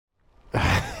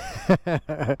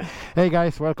Hey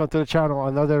guys, welcome to the channel.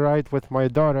 Another ride with my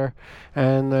daughter,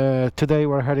 and today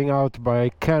we're heading out by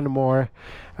Canmore,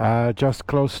 just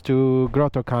close to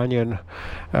Grotto Canyon,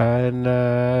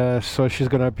 and so she's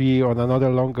gonna be on another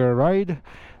longer ride.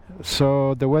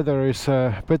 So the weather is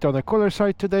a bit on the cooler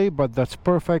side today, but that's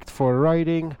perfect for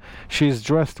riding. She's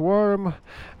dressed warm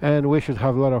and we should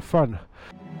have a lot of fun.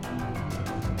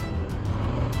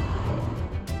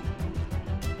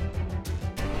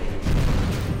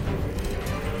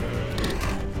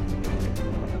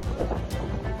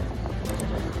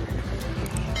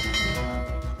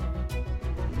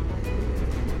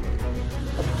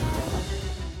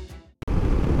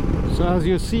 So as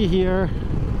you see here,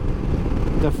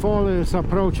 the fall is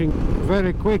approaching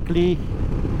very quickly.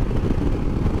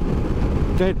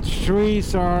 The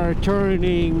trees are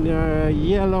turning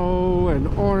yellow and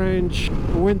orange.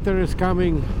 Winter is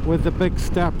coming with the big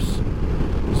steps,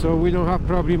 so we don't have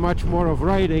probably much more of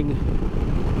riding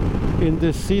in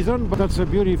this season, but that's a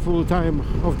beautiful time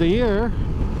of the year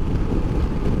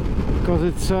because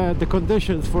it's the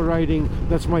conditions for riding.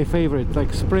 That's my favorite,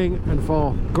 like spring and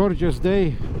fall. Gorgeous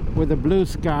day with a blue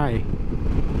sky,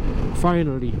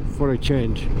 finally, for a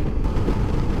change.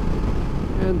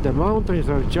 And the mountains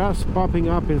are just popping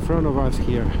up in front of us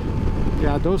here.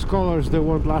 Yeah, those colors, they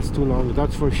won't last too long,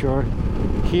 that's for sure.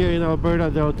 Here in Alberta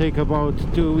they'll take about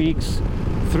 2 weeks,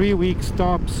 3 weeks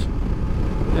tops,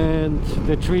 and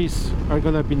the trees are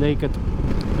gonna be naked.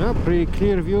 A pretty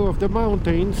clear view of the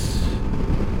mountains.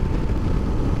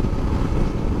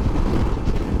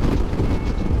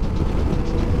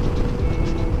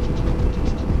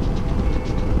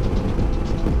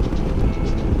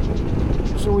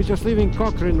 So we're just leaving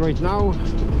Cochrane right now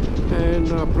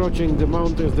and approaching the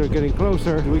mountains. They're getting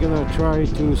closer. We're gonna try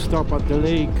to stop at the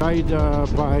lake right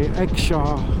by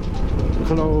Inukshuk,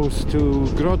 close to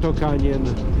Grotto Canyon.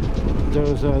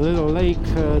 There's a little lake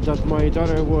that my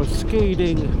daughter was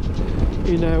skating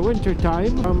in winter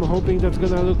time. I'm hoping that's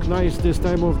gonna look nice this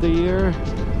time of the year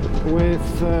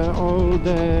with all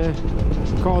the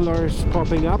colors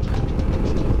popping up.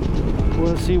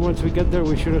 We'll see once we get there.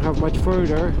 We shouldn't have much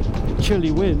further.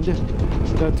 Chilly wind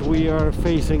that we are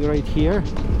facing right here,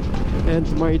 and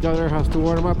my daughter has to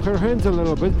warm up her hands a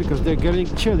little bit because they're getting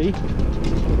chilly.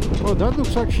 Oh, that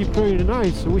looks actually pretty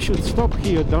nice. We should stop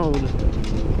here down,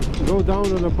 go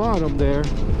down on the bottom there.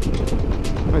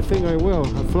 I think I will.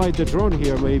 I'll fly the drone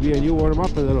here maybe and you warm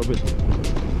up a little bit.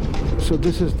 So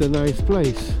this is the nice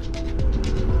place.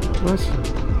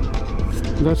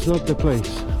 That's not the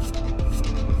place.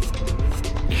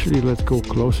 Actually, let's go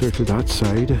closer to that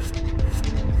side.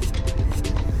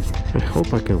 I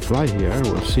hope I can fly here,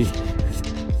 we'll see.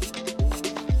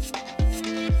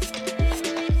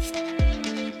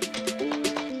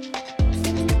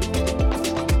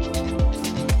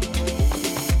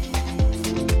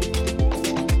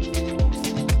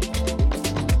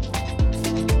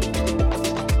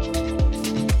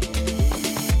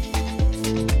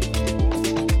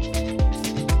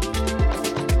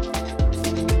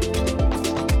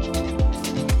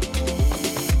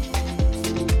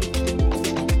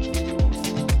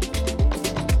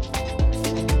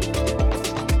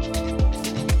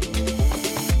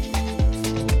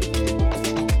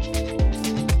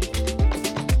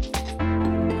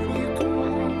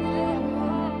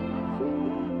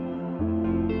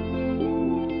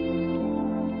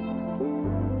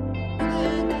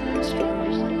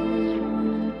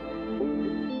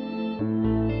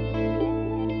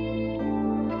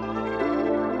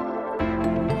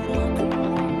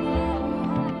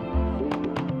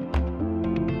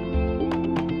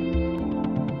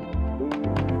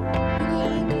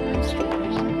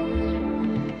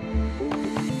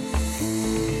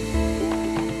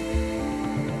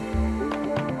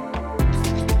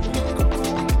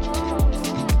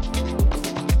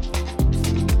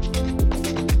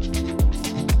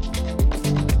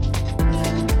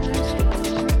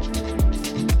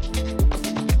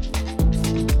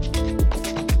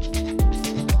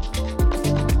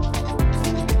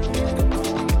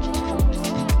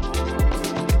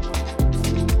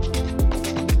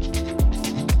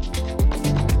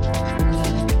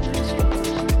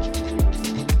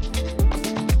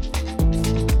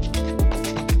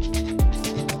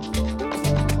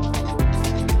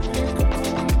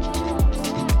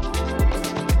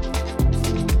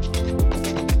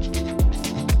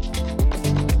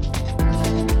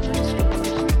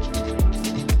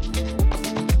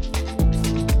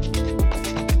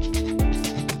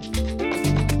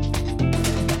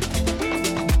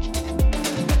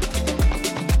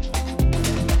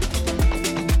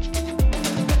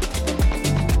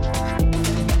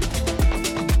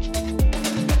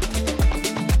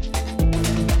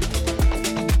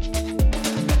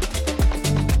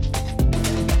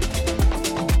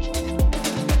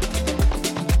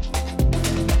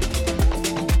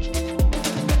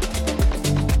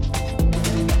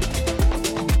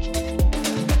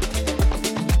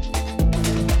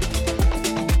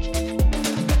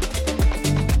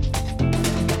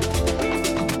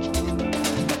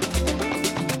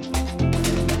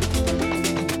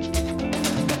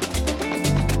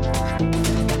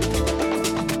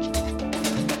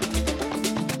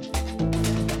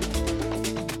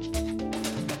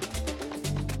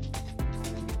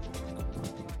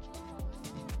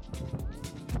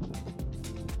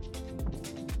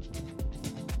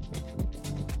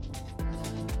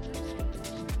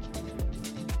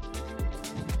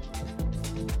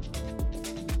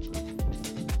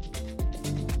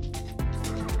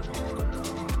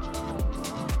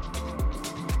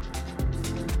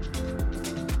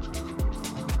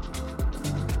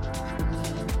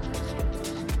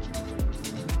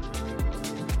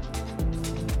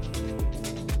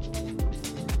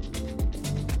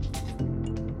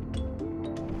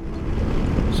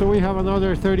 So we have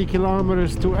another 30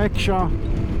 kilometers to Eksha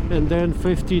and then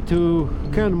 50 to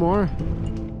Canmore.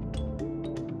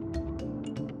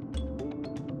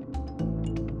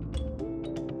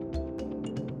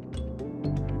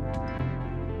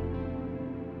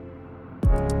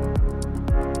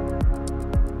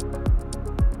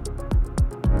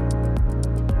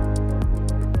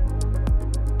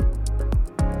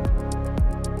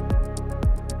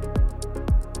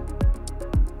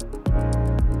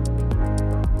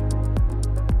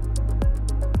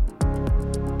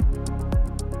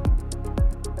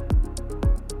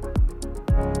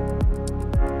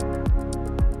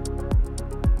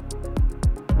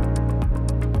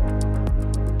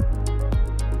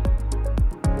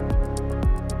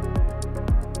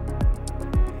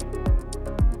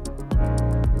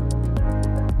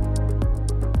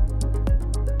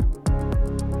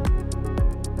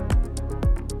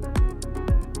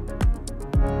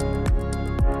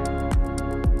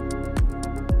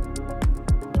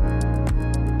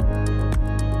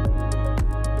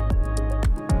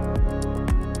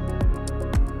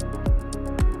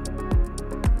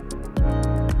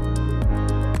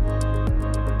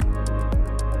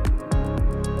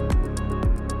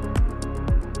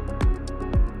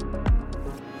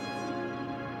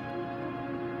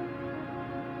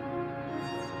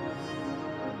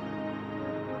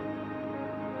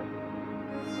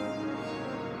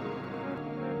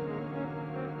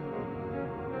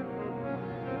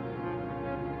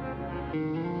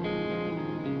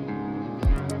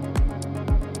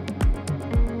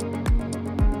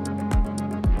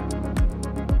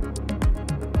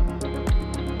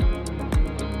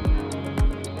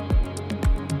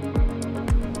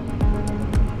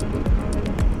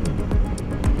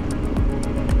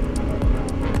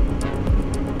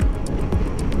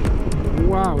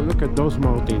 Wow, look at those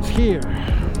mountains here.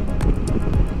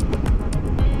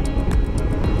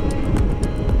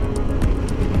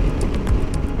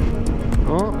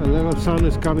 Oh, a little sun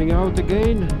is coming out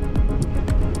again.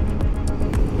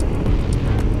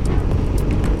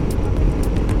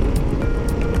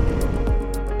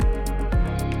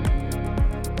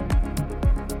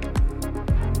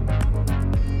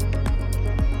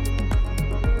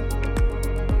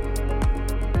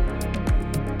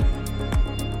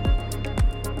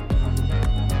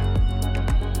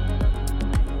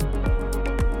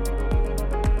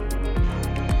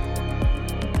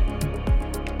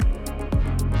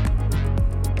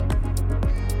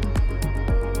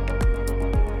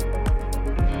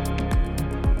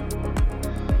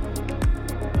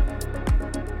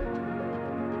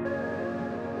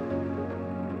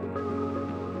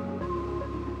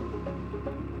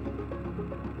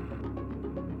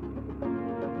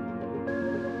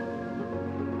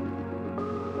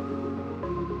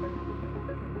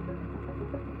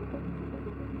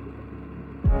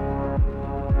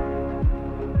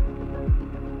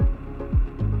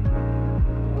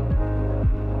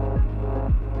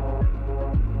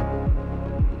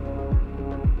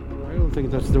 I think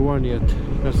that's the one yet.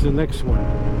 That's the next one.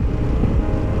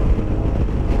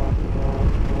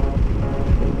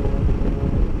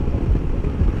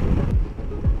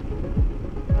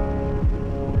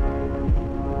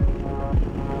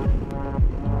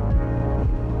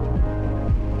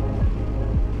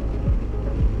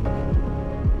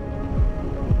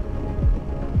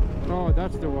 Oh,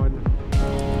 that's the one.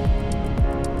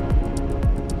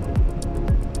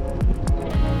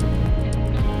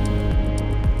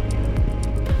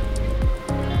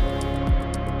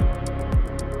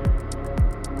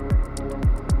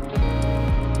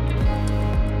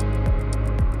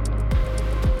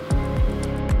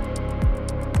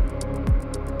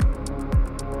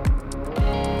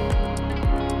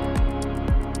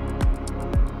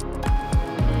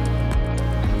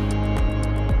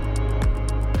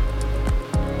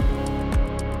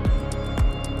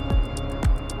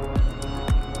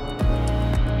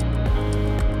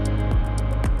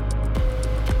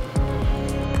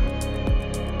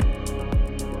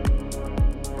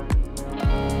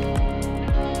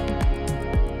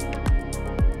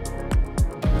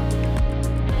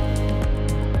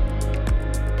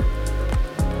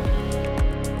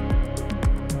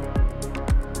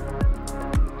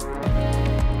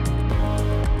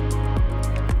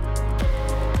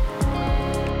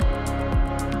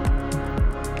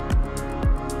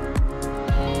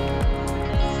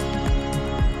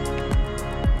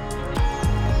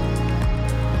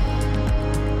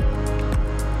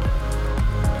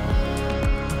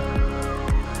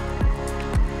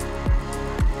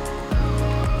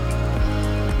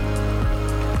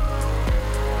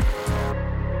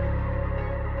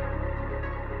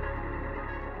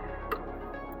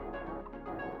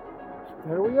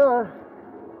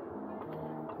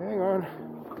 hang on.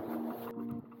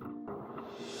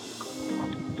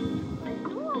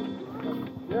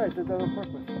 Yeah, I did that on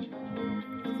purpose.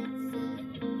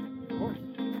 Of course.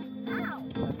 Ow!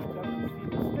 I think that's the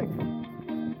seed stick.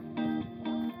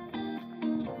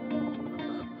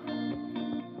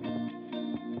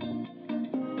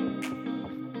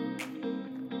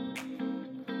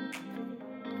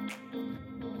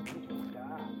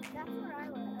 That's where I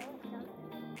went. I went down.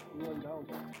 You went down.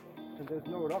 And there's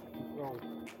no rock to throw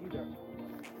either.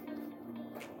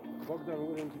 Bogdan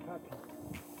wouldn't be happy.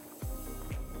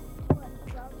 What,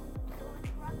 love throwing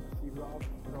rocks? He loves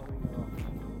throwing rocks.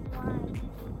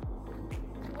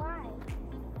 Why?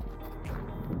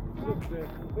 Look, the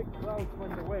big clouds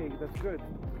went away. That's good.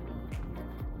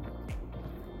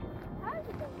 How did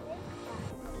they make that?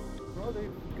 So they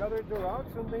gathered the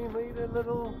rocks and they made a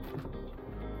little...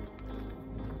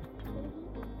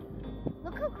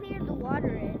 Look how clear the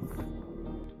water is.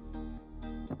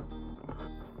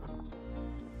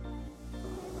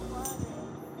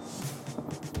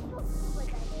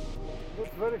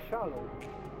 It's very shallow.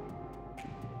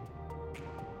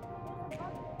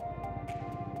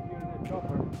 Here's the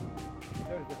chopper.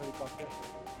 There's the helicopter.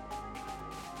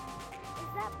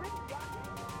 Is that big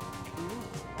rocket? Hmm?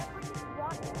 That big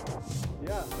rocket?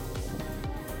 Yeah.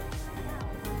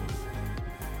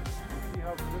 See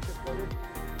how beautiful it is?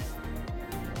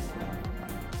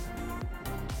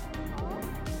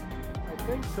 I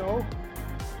think so.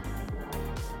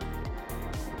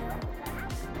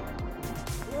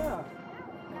 Yeah.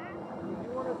 You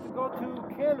wanted to go to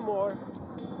Canmore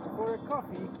for a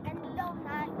coffee. And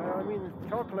donut. I mean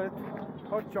chocolate,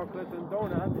 hot chocolate and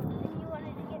donut. And you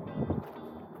wanted to get me.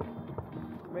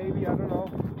 Maybe, I don't know.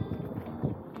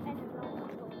 I don't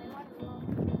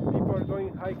know. People are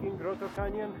going hiking Grotto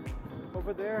Canyon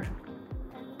over there.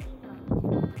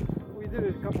 We did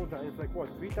it a couple times, like what,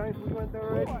 3 times we went there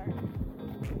already? 4.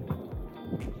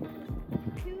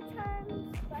 2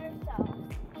 times by ourselves.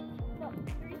 No,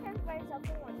 3 times by ourselves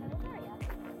and 1 time with Maria.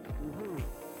 Mm-hmm.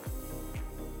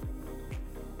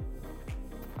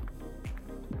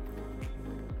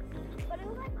 But it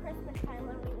was like Christmas time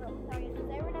when we went with Maria because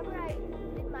I remember I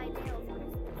did my nails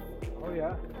Christmas. Oh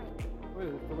yeah? What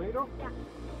is it, tomato? Yeah.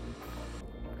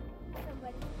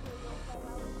 Somebody fell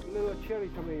out. Little cherry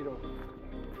tomato.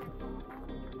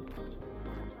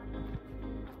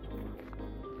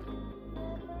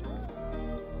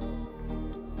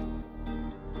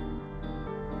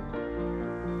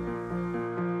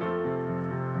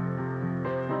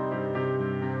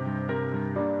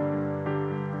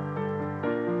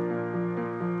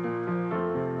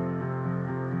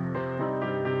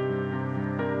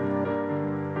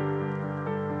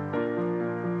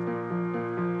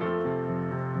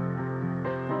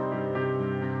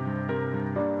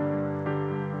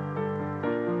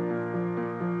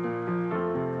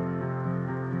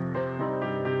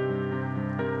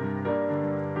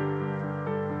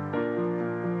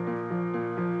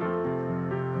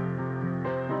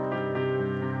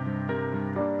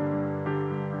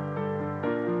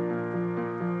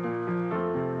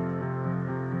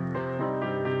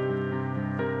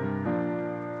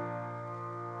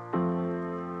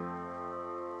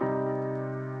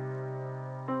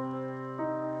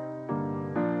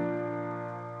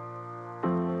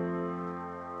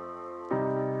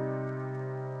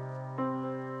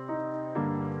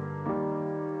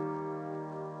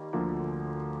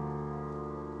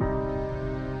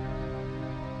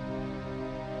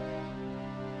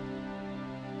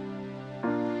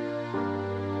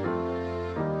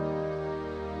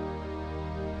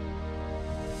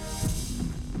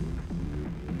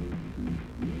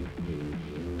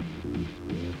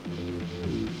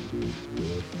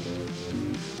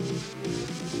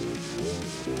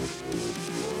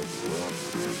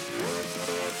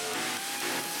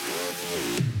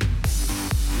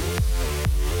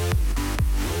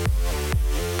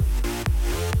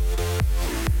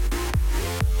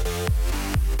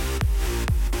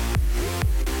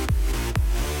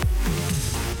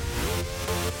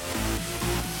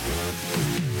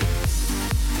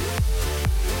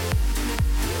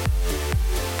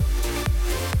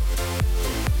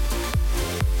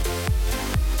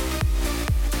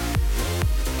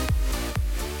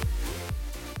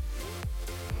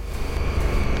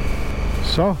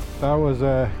 So that was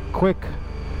a quick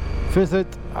visit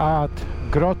at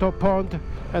Grotto Pond,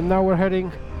 and now we're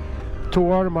heading to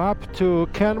warm up to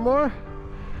Canmore.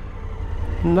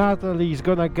 Natalie's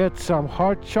gonna get some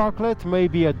hot chocolate,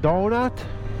 maybe a donut,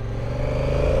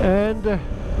 and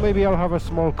maybe I'll have a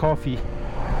small coffee.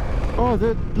 Oh,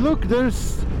 look, there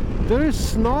is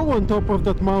snow on top of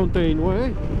that mountain.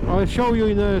 Wait, I'll show you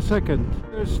in a second.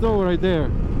 There's snow right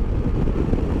there.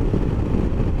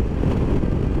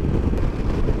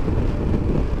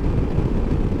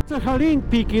 It's a Halin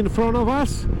Peak in front of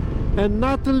us, and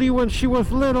Natalie, when she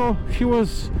was little, she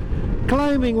was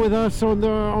climbing with us on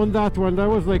that one. That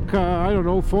was like I don't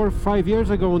know, 4 or 5 years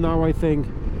ago now, I think.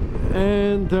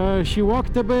 And she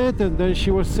walked a bit, and then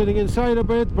she was sitting inside a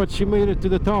bit, but she made it to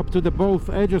the top, to the both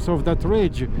edges of that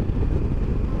ridge.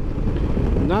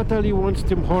 Natalie wants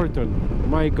Tim Horton.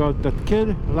 My God, that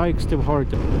kid likes Tim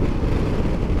Horton.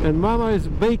 And Mama is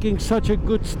baking such a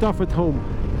good stuff at home.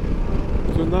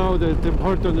 So now the Tim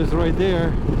Horton is right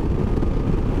there.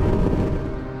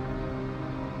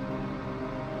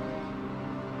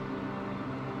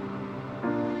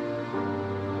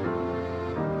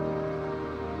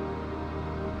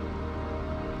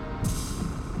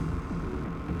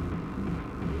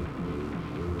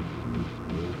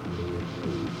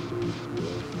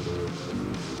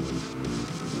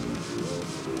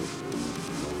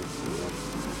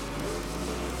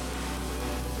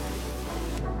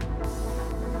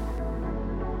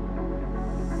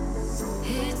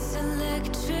 It's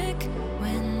electric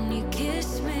when you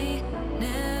kiss me.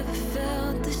 Never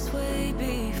felt this way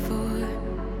before.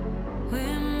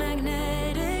 We're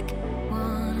magnetic,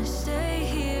 wanna stay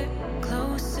here,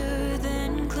 closer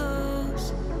than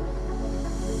close.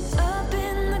 Up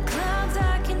in the clouds,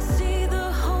 I can see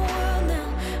the whole world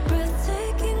now.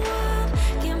 Breathtaking wild,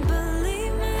 can't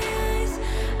believe my eyes.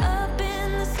 Up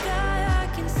in the sky, I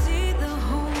can see the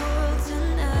whole world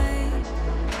tonight.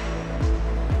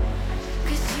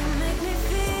 'Cause you make me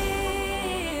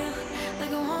feel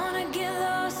like I wanna get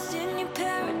lost in your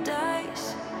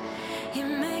paradise. You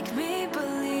make me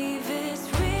believe it's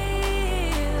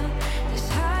real. Just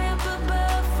high up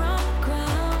above from the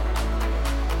ground,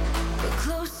 but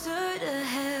closer to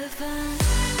heaven.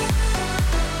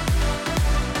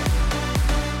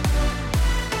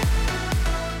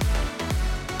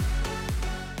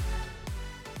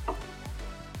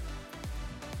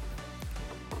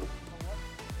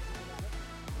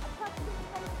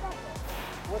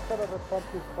 What kind of a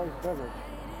pumpkin spice beverage?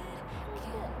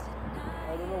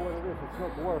 I don't know what it is. It's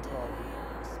not warm now.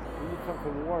 We need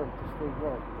something warm to stay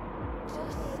warm.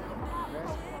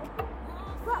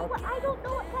 But I don't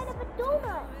know what kind of a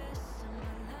donut.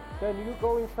 Then you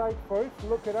go inside first,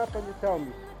 look it up, and you tell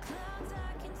me.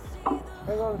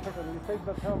 Hang on a second. You take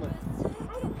that helmet. I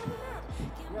don't have a map.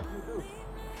 Yes, you do.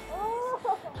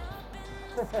 Oh.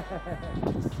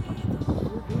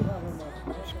 You do have a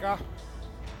map. Ska,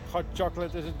 hot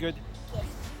chocolate, is it good? Yes.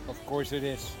 Of course it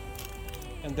is.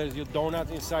 And there's your donut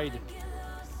inside.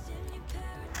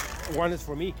 One is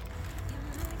for me.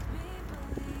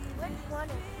 Which one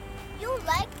is? You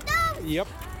like those? Yep.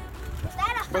 Is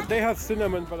that a But they have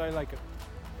cinnamon, but I like it.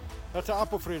 That's an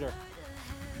apple fritter.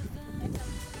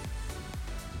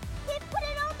 He put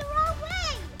it on the wrong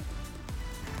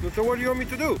way. So what do you want me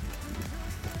to do?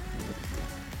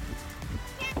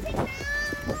 Can't take now.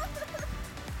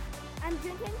 I'm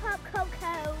drinking hot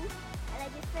cocoa, and I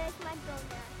just finished my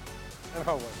donut. And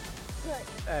how was Good.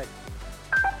 egg?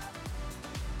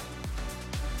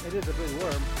 It is a bit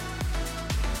warm.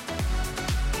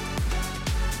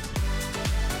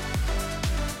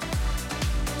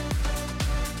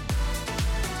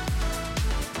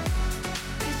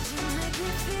 Cause you make me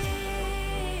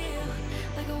feel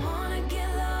like I wanna get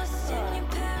lost in your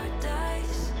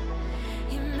paradise.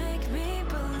 You make me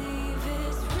believe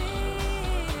it's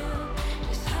real.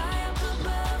 Just high up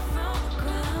above from the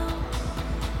ground,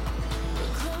 but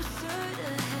closer to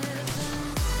heaven.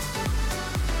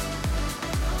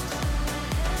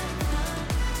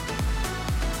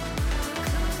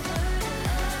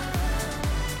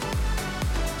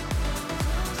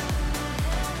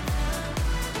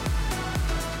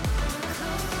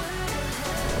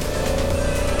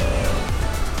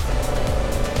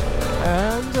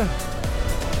 And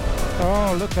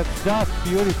oh, look at that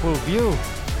beautiful view.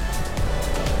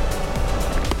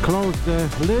 Close the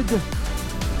lid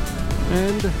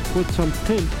and put some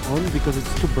tint on because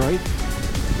it's too bright.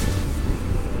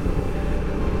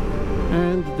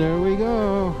 And there we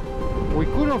go. We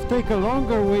could have taken a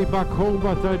longer way back home,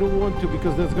 but I don't want to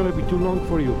because that's gonna be too long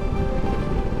for you.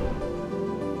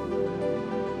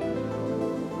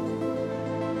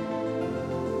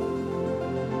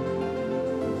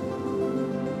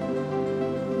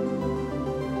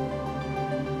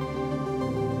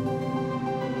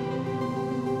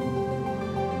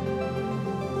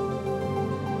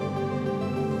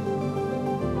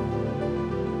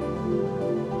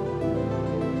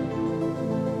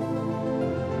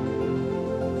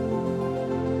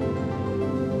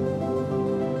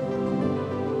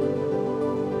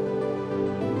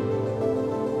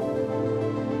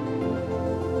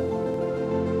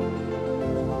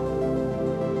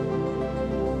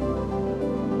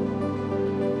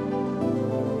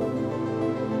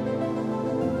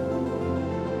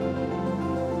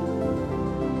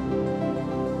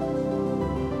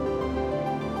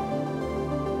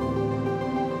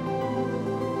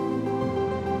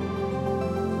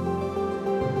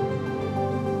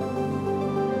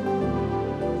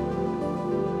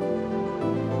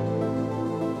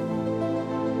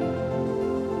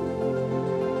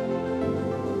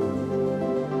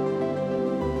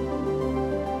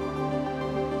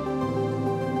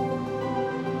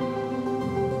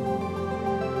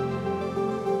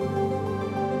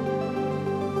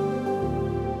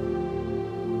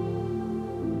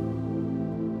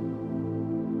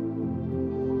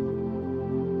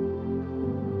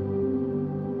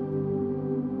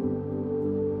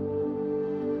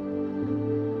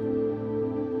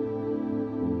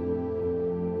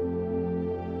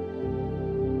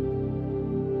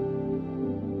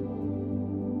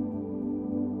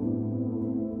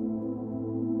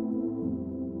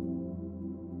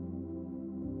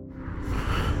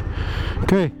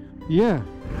 Okay, yeah.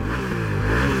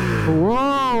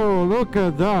 Whoa, look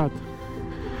at that.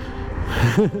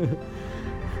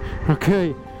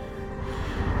 Okay,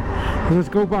 let's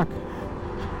go back.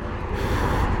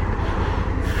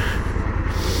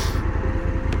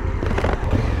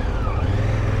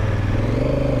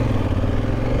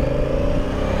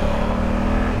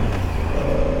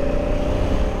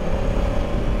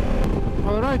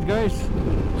 Alright guys,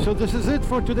 so this is it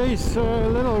for today's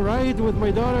little ride with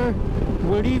my daughter.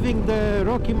 We're leaving the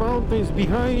Rocky Mountains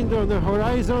behind on the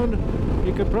horizon.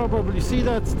 You can probably see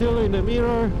that still in the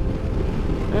mirror.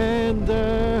 And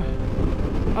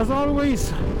as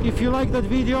always, if you like that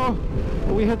video,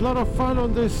 we had a lot of fun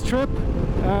on this trip.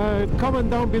 Comment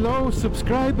down below,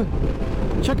 subscribe,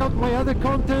 check out my other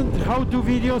content, how-to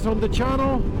videos on the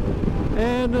channel,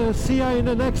 and see you in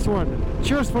the next one.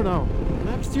 Cheers for now.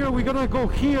 Next year we're gonna go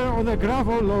here on a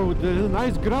gravel road. There's a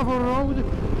nice gravel road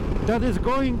that is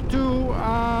going to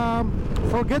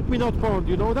Forget-Me-Not Pond.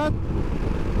 You know that?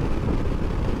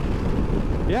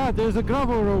 Yeah, there's a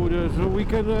gravel road, so we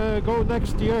can go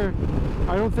next year.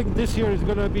 I don't think this year is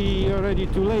gonna be already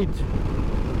too late,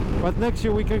 but next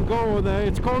year we can go on.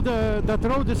 It's called that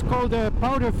road is called the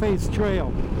Powder Face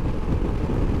Trail.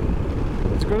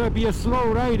 It's gonna be a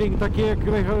slow riding, takie jak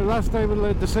last time,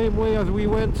 the same way as we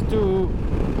went to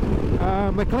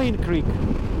McLean Creek.